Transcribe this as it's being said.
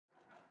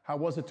How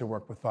was it to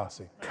work with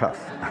Fosse? Tough.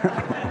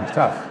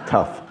 Tough.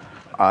 Tough.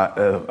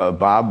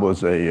 Bob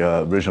was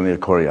originally a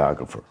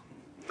choreographer.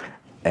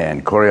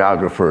 And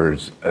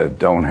choreographers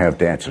don't have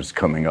dancers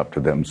coming up to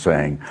them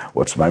saying,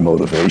 "What's my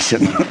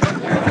motivation?"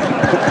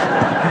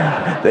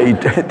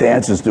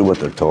 Dancers do what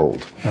they're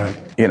told. Right.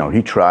 You know,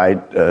 he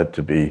tried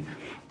to be,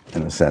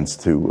 in a sense,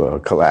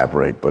 to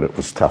collaborate, but it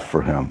was tough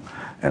for him,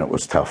 and it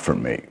was tough for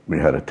me. We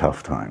had a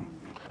tough time.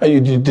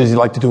 Did he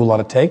like to do a lot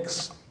of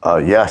takes?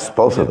 Yes,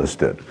 both of us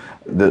did.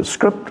 The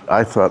script,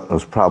 I thought,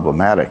 was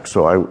problematic,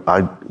 so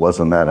I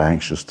wasn't that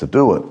anxious to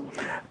do it.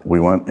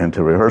 We went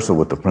into rehearsal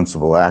with the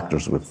principal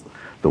actors, with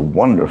the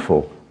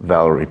wonderful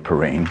Valerie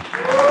Perrine.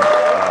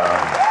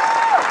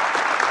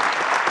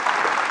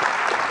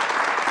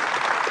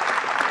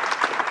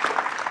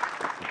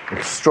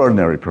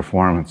 Extraordinary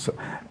performance.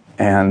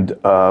 And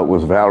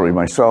with Valerie,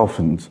 myself,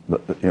 and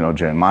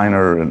Jan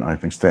Miner, and I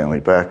think Stanley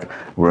Beck,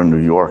 we're in New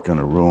York in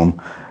a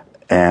room,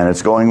 and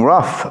it's going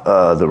rough,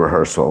 the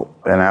rehearsal.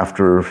 And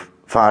after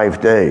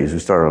 5 days, we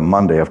started on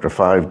Monday, after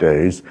 5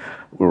 days,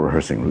 we're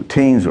rehearsing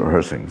routines, we're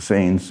rehearsing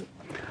scenes.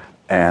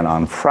 And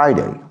on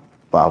Friday,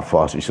 Bob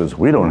Fosse says,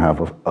 "We don't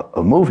have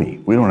a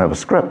movie, we don't have a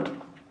script.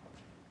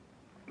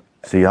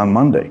 See you on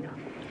Monday."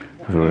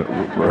 We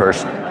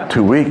rehearsed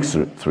 2 weeks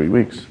or 3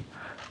 weeks.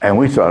 And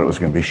we thought it was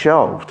going to be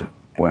shelved.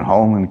 Went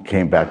home and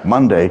came back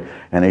Monday,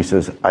 and he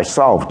says, "I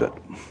solved it."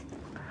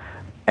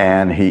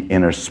 And he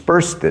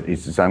interspersed it. He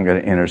says, "I'm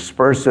going to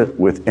intersperse it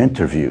with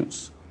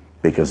interviews,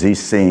 because these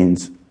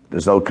scenes,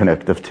 there's no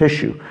connective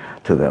tissue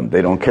to them.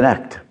 They don't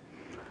connect."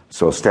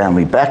 So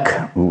Stanley Beck,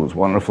 who was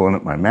wonderful in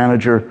it, my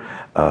manager,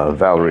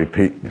 Valerie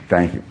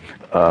thank you.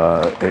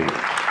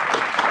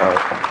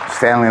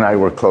 Stanley and I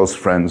were close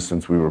friends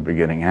since we were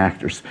beginning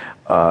actors.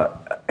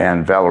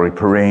 And Valerie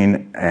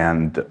Perrine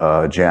and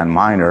Jan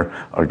Miner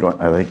are going,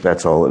 I think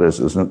that's all it is,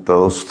 isn't it?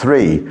 Those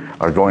three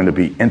are going to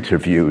be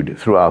interviewed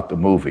throughout the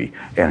movie,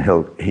 and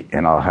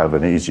I'll have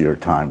an easier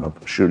time of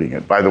shooting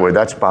it. By the way,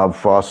 that's Bob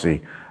Fosse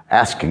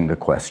asking the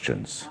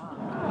questions.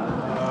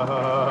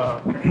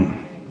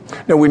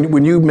 Now,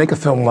 when you make a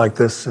film like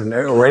this,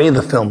 or any of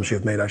the films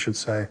you've made, I should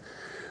say,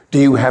 do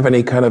you have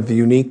any kind of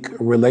unique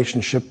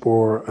relationship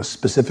or a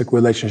specific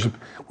relationship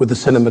with the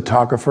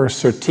cinematographer,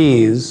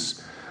 Surtees?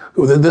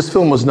 This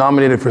film was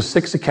nominated for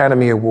 6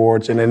 Academy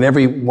Awards, and in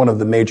every one of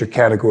the major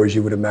categories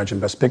you would imagine: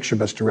 Best Picture,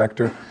 Best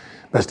Director,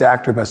 Best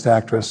Actor, Best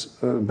Actress,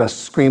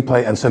 Best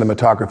Screenplay, and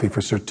Cinematography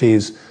for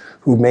Surtees,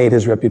 who made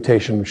his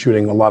reputation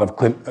shooting a lot of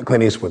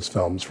Clint Eastwood's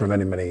films for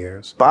many, many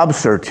years. Bob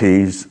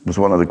Surtees was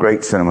one of the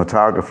great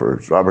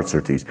cinematographers, Robert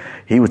Surtees.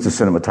 He was the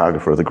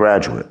cinematographer of The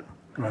Graduate.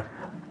 Right.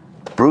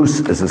 Bruce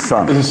is his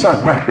son. Is his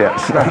son, right.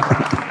 Yes.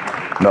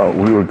 No,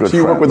 we were good friends. So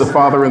you work with the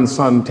father and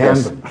son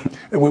tandem.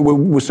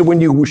 Yes. So when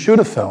you shoot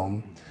a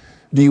film,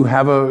 do you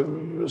have a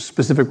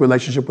specific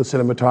relationship with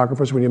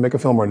cinematographers when you make a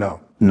film, or no?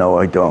 No,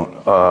 I don't.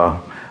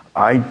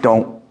 I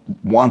don't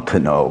want to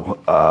know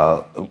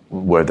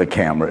where the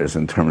camera is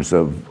in terms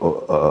of...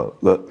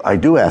 I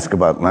do ask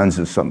about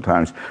lenses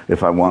sometimes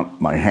if I want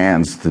my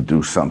hands to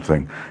do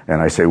something, and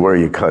I say, "Where are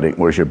you cutting?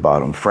 Where's your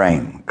bottom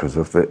frame?" Because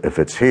if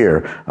it's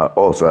here,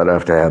 also I'd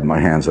have to have my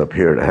hands up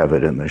here to have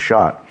it in the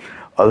shot.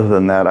 Other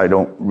than that, I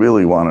don't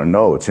really want to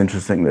know. It's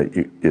interesting that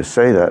you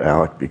say that,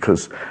 Alec,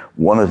 because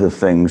one of the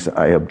things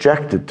I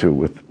objected to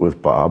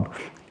with Bob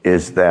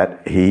is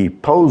that he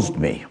posed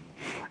me.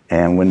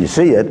 And when you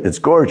see it, it's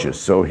gorgeous.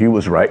 So he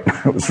was right,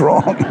 I was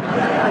wrong.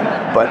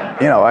 But,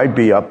 I'd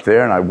be up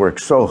there, and I worked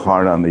so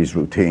hard on these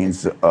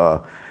routines.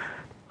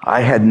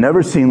 I had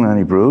never seen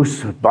Lenny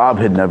Bruce. Bob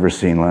had never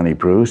seen Lenny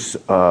Bruce.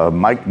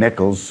 Mike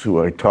Nichols,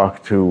 who I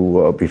talked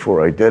to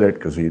before I did it,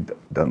 because he'd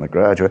done The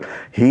Graduate,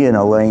 he and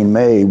Elaine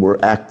May were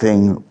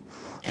acting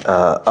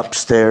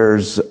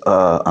upstairs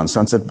on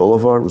Sunset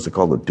Boulevard. Was it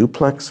called a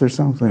duplex or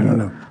something? I don't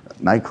know.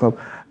 Nightclub.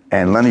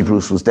 And Lenny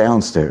Bruce was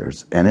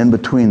downstairs. And in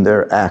between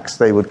their acts,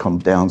 they would come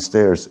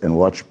downstairs and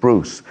watch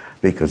Bruce,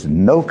 because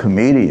no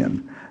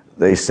comedian,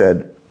 they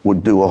said,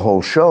 would do a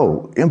whole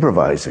show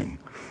improvising.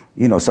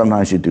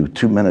 Sometimes you do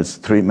 2 minutes,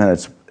 3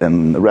 minutes,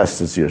 and the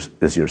rest is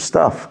your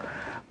stuff.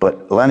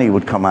 But Lenny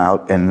would come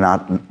out and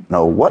not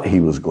know what he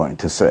was going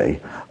to say.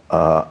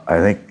 I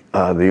think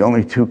the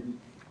only 2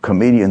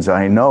 comedians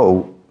I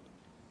know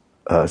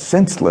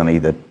since Lenny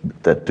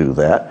that do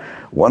that,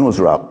 one was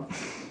Rob.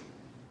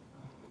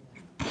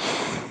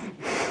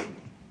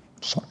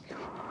 Sorry.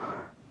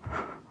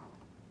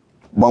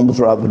 One was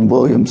Robin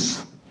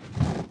Williams,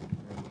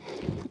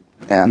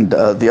 and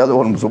the other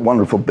one was a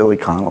wonderful Billy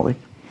Connolly.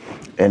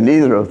 And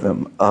neither of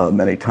them,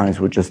 many times,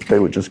 would just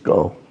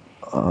go,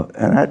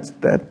 and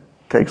that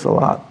takes a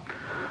lot.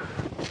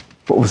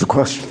 What was the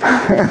question?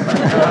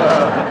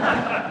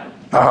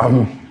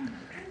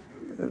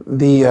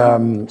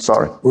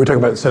 Sorry, we were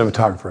talking about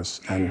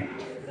cinematographers and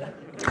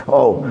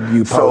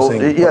you posing.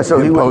 So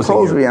he would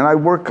pose me, and I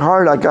worked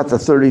hard. I got the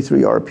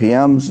 33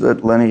 RPMs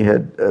that Lenny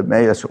had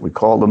made. That's what we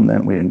called them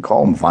then. We didn't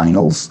call them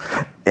vinyls.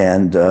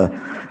 And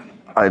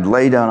I'd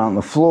lay down on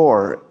the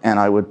floor, and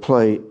I would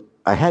play.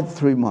 I had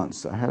 3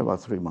 months. I had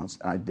about 3 months,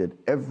 and I did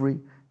I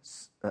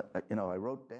wrote down.